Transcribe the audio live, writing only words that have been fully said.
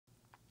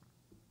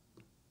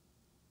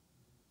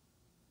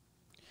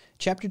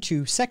Chapter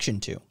 2, Section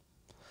 2.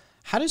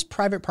 How does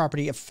private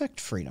property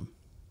affect freedom?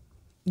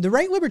 The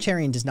right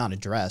libertarian does not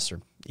address or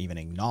even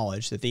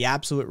acknowledge that the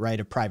absolute right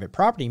of private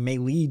property may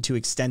lead to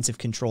extensive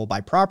control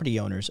by property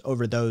owners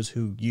over those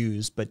who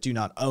use but do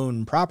not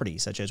own property,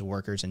 such as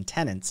workers and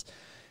tenants.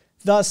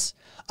 Thus,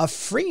 a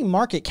free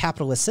market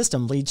capitalist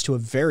system leads to a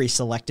very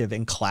selective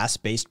and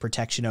class-based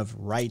protection of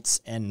rights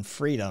and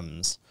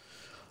freedoms.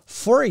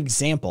 For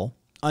example,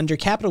 under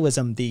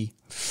capitalism, the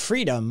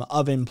freedom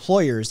of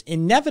employers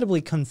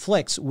inevitably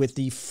conflicts with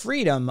the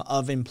freedom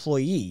of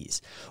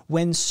employees.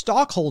 When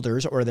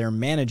stockholders or their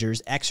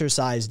managers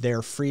exercise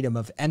their freedom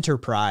of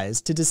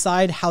enterprise to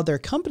decide how their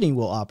company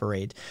will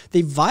operate,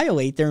 they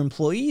violate their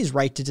employees'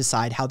 right to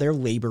decide how their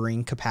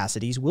laboring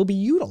capacities will be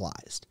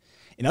utilized.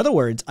 In other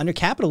words, under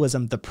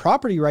capitalism, the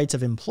property rights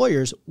of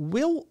employers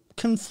will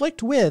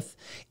conflict with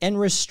and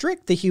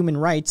restrict the human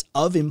rights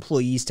of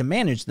employees to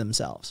manage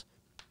themselves.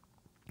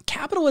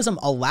 Capitalism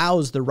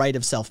allows the right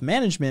of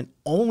self-management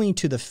only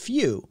to the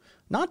few,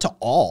 not to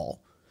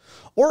all.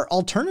 Or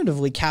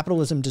alternatively,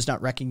 capitalism does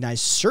not recognize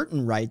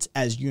certain rights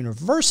as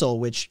universal,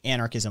 which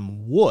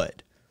anarchism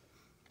would.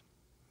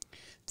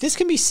 This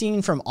can be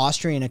seen from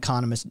Austrian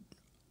economist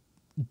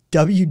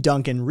W.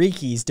 Duncan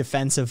Reike's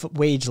defense of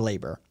wage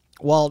labor.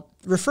 While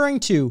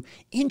referring to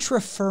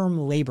intra-firm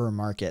labor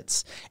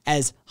markets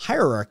as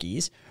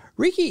hierarchies,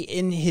 Reike,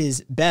 in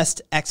his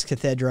best ex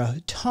cathedra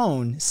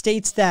tone,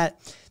 states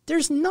that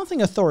there's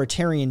nothing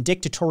authoritarian,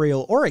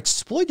 dictatorial, or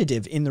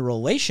exploitative in the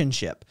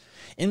relationship.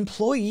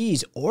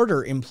 Employees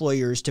order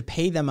employers to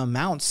pay them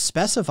amounts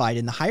specified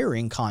in the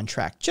hiring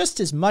contract, just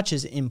as much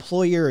as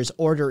employers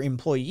order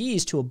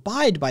employees to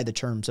abide by the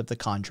terms of the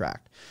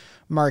contract.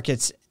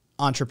 Markets,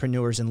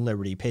 Entrepreneurs and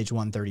Liberty, page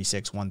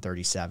 136,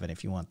 137,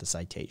 if you want the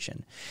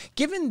citation.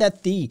 Given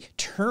that the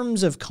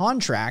terms of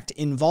contract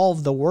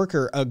involve the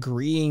worker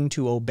agreeing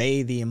to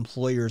obey the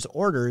employer's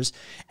orders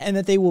and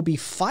that they will be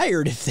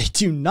fired if they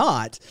do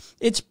not,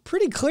 it's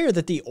pretty clear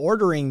that the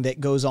ordering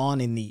that goes on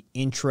in the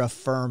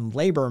intra-firm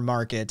labor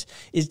market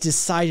is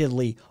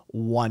decidedly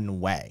one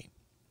way.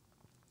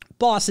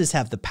 Bosses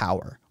have the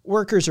power.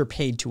 Workers are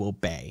paid to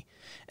obey.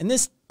 And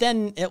this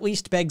then at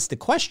least begs the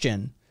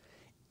question,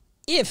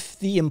 if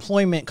the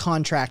employment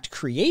contract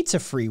creates a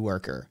free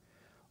worker,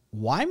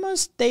 why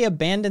must they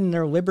abandon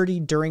their liberty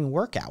during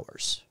work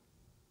hours?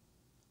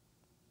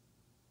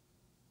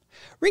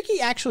 Reike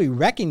actually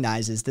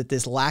recognizes that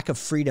this lack of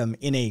freedom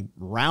in a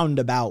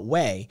roundabout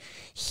way.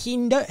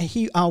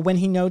 When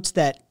he notes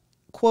that,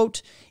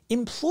 quote,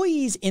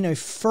 employees in a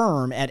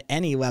firm at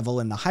any level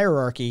in the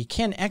hierarchy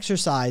can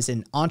exercise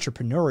an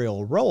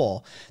entrepreneurial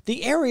role.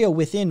 The area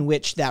within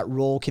which that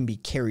role can be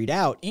carried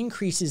out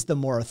increases the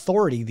more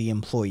authority the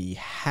employee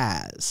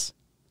has.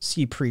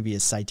 See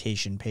previous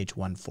citation, page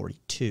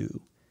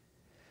 142.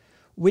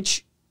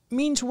 Which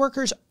means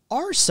workers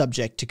are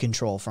subject to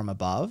control from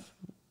above,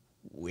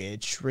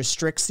 which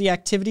restricts the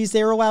activities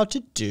they are allowed to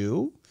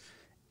do,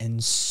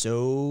 and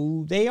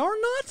so they are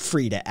not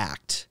free to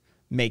act,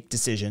 make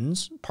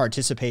decisions,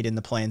 participate in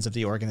the plans of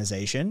the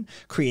organization,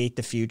 create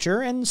the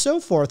future, and so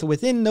forth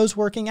within those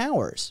working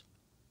hours.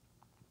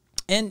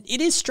 And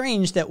it is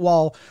strange that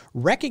while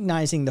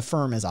recognizing the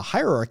firm as a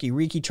hierarchy,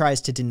 Reike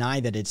tries to deny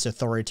that it's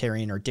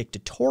authoritarian or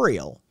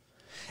dictatorial,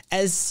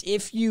 as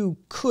if you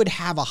could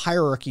have a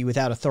hierarchy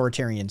without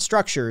authoritarian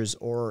structures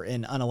or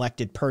an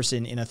unelected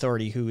person in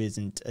authority who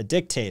isn't a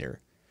dictator.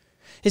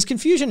 His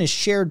confusion is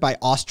shared by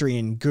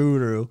Austrian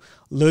guru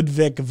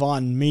Ludwig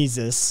von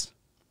Mises,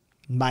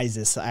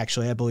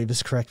 actually, I believe is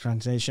the correct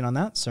pronunciation on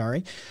that,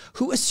 sorry,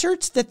 who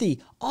asserts that the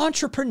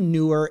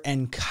entrepreneur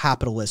and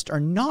capitalist are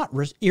not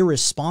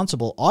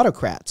irresponsible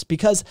autocrats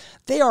because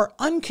they are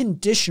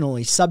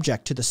unconditionally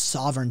subject to the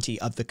sovereignty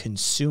of the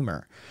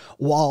consumer,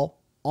 while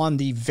on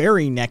the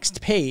very next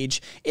page,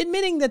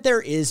 admitting that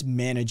there is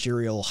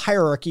managerial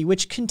hierarchy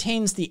which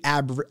contains the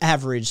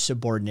average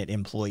subordinate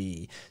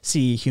employee.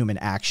 See Human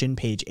Action,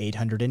 page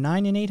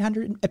 809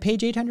 and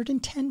page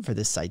 810 for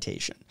this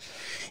citation.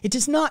 It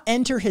does not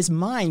enter his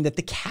mind that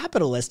the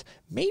capitalist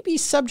may be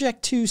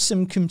subject to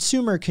some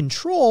consumer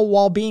control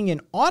while being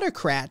an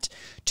autocrat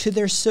to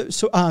their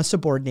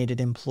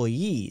subordinated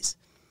employees.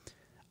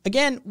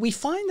 Again, we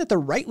find that the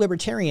right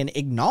libertarian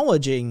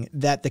acknowledging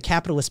that the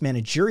capitalist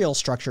managerial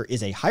structure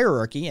is a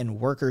hierarchy and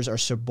workers are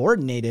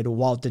subordinated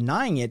while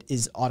denying it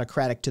is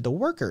autocratic to the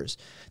workers.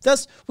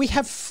 Thus, we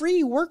have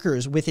free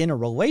workers within a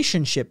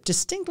relationship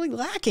distinctly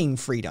lacking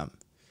freedom.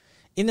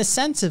 In the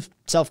sense of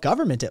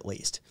self-government, at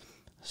least.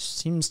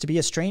 Seems to be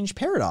a strange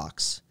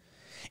paradox.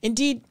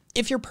 Indeed,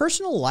 if your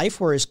personal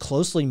life were as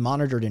closely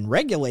monitored and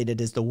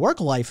regulated as the work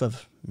life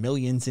of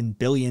millions and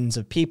billions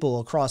of people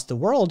across the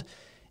world,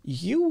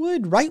 you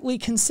would rightly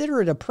consider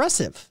it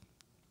oppressive.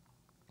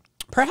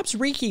 Perhaps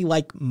Reike,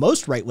 like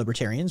most right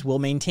libertarians, will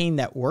maintain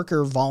that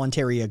workers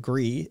voluntarily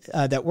agree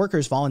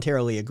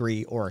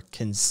or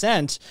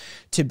consent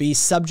to be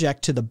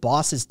subject to the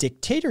boss's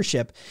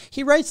dictatorship.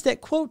 He writes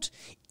that, quote,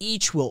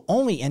 each will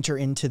only enter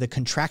into the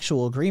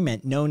contractual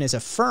agreement known as a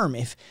firm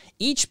if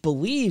each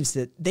believes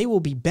that they will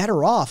be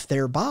better off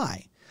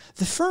thereby.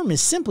 The firm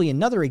is simply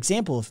another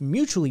example of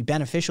mutually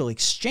beneficial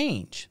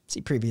exchange.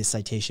 See previous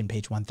citation,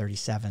 page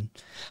 137.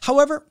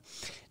 However,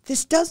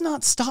 this does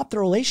not stop the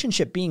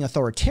relationship being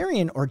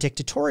authoritarian or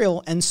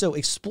dictatorial and so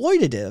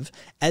exploitative,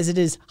 as it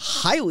is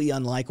highly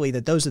unlikely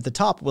that those at the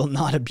top will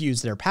not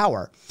abuse their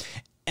power.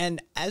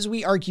 And as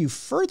we argue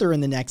further in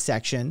the next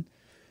section,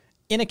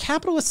 in a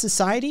capitalist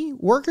society,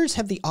 workers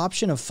have the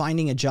option of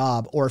finding a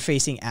job or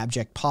facing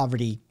abject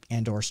poverty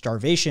and or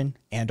starvation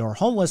and or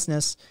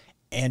homelessness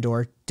and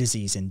or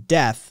disease and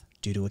death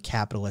due to a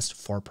capitalist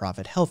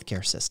for-profit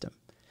healthcare system.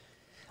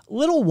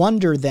 Little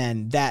wonder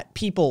then that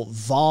people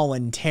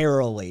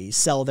voluntarily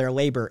sell their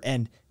labor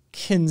and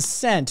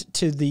consent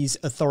to these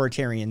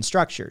authoritarian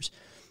structures.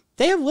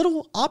 They have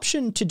little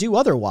option to do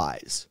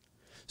otherwise.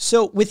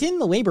 So within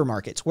the labor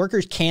markets,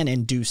 workers can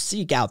and do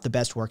seek out the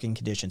best working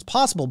conditions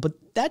possible, but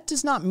that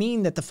does not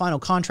mean that the final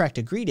contract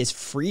agreed is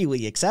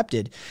freely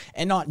accepted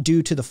and not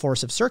due to the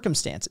force of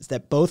circumstances,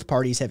 that both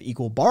parties have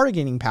equal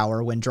bargaining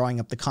power when drawing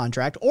up the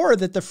contract, or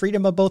that the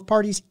freedom of both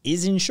parties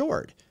is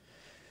ensured.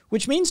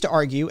 Which means to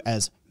argue,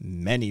 as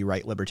many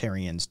right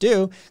libertarians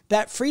do,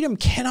 that freedom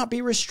cannot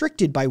be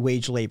restricted by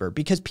wage labor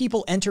because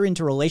people enter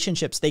into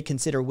relationships they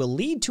consider will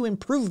lead to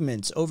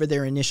improvements over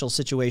their initial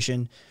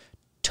situation.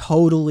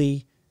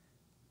 Totally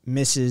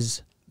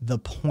misses the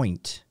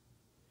point.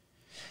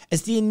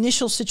 As the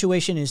initial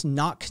situation is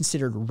not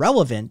considered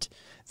relevant,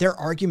 their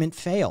argument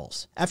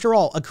fails. After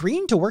all,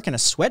 agreeing to work in a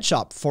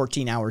sweatshop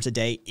 14 hours a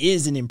day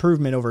is an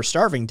improvement over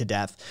starving to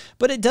death,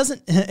 but it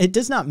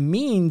does not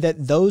mean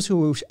that those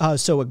who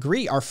so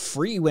agree are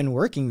free when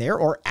working there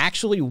or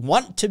actually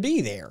want to be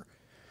there.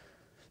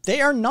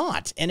 They are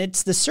not, and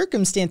it's the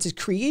circumstances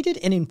created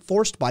and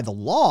enforced by the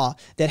law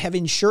that have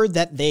ensured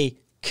that they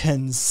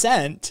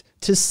consent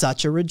to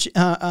such a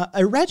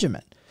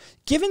regimen.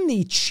 Given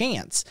the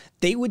chance,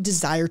 they would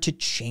desire to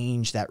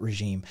change that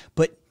regime,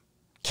 but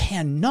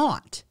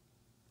cannot,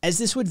 as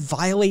this would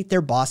violate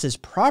their boss's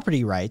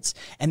property rights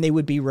and they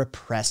would be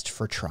repressed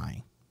for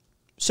trying.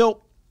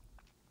 So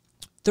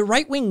the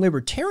right-wing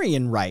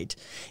libertarian right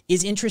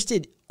is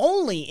interested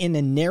only in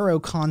a narrow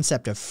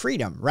concept of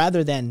freedom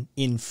rather than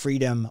in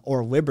freedom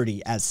or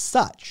liberty as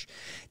such.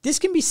 This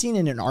can be seen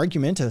in an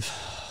argument of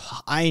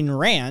Ayn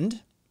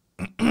Rand,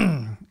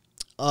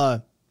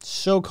 a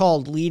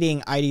so-called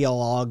leading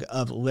ideologue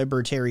of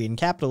libertarian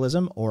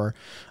capitalism or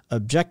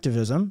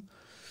objectivism,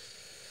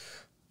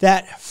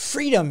 that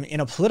freedom in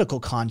a political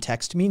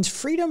context means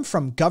freedom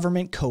from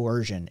government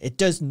coercion. It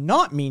does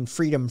not mean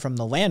freedom from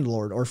the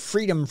landlord or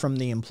freedom from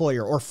the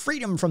employer or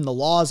freedom from the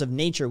laws of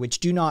nature which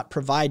do not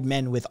provide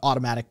men with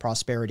automatic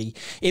prosperity.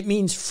 It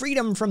means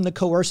freedom from the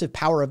coercive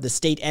power of the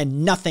state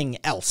and nothing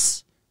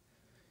else.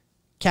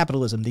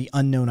 Capitalism, the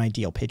Unknown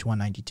Ideal, page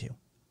 192.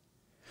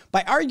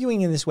 By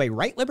arguing in this way,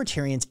 right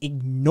libertarians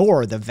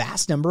ignore the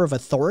vast number of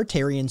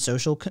authoritarian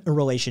social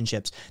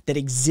relationships that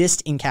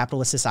exist in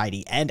capitalist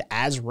society, and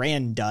as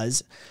Rand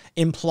does,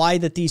 imply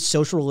that these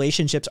social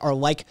relationships are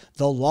like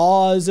the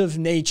laws of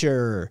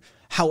nature.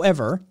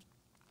 However,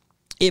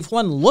 if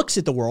one looks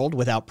at the world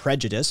without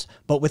prejudice,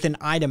 but with an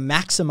eye to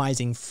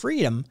maximizing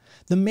freedom,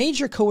 the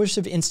major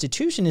coercive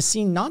institution is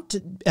seen not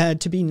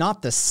to be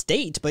not the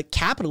state, but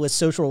capitalist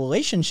social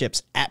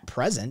relationships at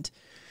present.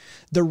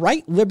 The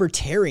right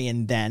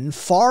libertarian, then,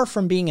 far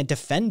from being a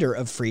defender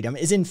of freedom,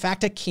 is in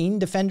fact a keen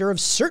defender of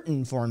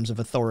certain forms of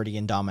authority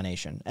and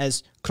domination.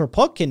 As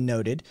Kropotkin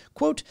noted,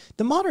 quote,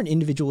 "The modern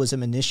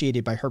individualism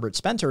initiated by Herbert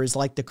Spencer is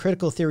like the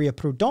critical theory of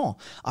Proudhon,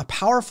 a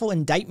powerful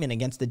indictment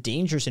against the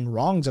dangers and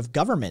wrongs of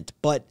government,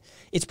 but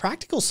its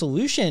practical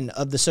solution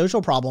of the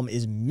social problem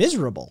is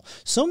miserable,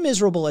 so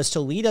miserable as to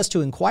lead us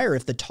to inquire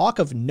if the talk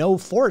of no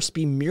force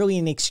be merely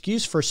an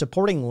excuse for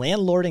supporting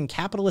landlord and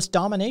capitalist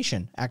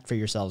domination." Act for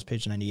yourselves,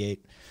 page 98.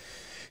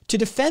 To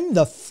defend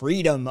the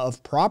freedom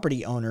of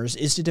property owners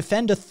is to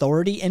defend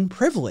authority and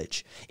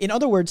privilege. In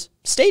other words,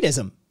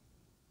 statism.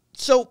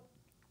 So,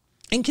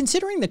 in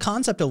considering the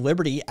concept of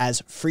liberty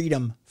as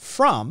freedom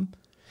from,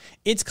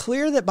 it's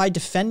clear that by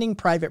defending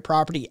private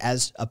property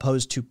as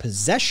opposed to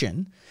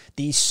possession,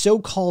 the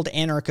so-called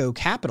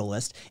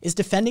anarcho-capitalist is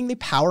defending the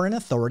power and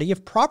authority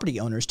of property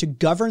owners to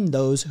govern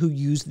those who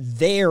use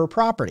their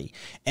property.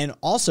 And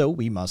also,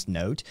 we must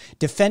note,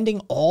 defending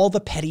all the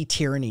petty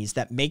tyrannies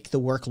that make the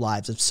work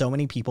lives of so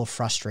many people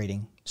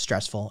frustrating,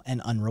 stressful,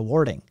 and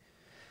unrewarding.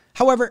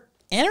 However,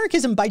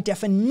 anarchism by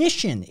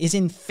definition is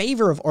in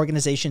favor of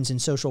organizations and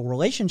social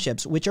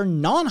relationships which are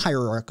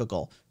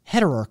non-hierarchical,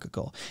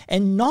 hierarchical,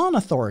 and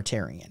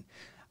non-authoritarian.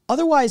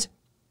 Otherwise,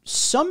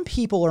 some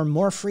people are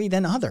more free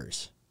than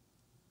others.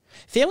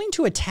 Failing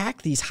to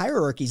attack these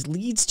hierarchies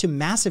leads to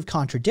massive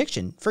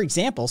contradiction. For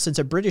example, since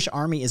a British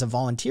army is a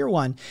volunteer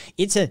one,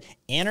 it's an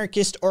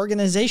anarchist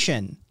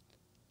organization.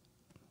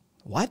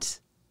 What?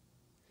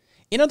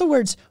 In other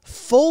words,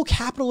 full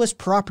capitalist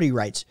property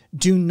rights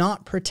do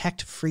not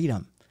protect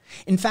freedom.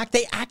 In fact,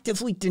 they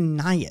actively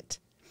deny it.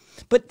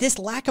 But this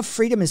lack of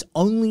freedom is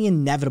only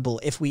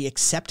inevitable if we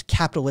accept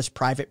capitalist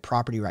private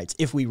property rights.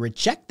 If we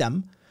reject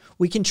them,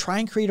 we can try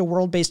and create a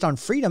world based on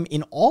freedom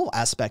in all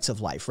aspects of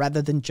life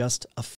rather than just a